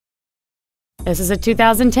This is a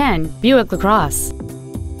 2010 Buick LaCrosse.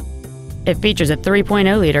 It features a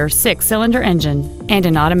 3.0-liter six-cylinder engine and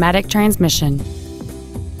an automatic transmission.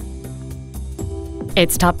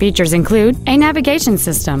 Its top features include a navigation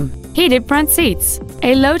system, heated front seats,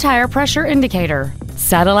 a low tire pressure indicator,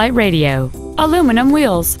 satellite radio, aluminum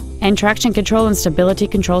wheels, and traction control and stability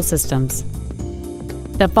control systems.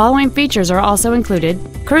 The following features are also included: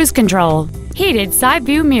 cruise control, heated side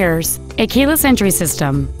view mirrors, a keyless entry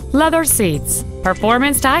system, leather seats,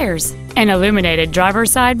 performance tires, an illuminated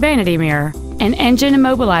driver's side vanity mirror, an engine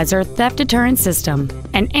immobilizer theft deterrent system,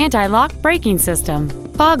 an anti-lock braking system,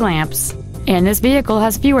 fog lamps, and this vehicle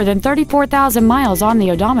has fewer than 34,000 miles on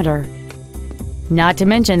the odometer. Not to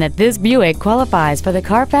mention that this Buick qualifies for the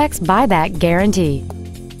Carfax buyback guarantee.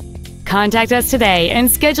 Contact us today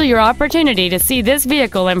and schedule your opportunity to see this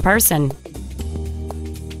vehicle in person.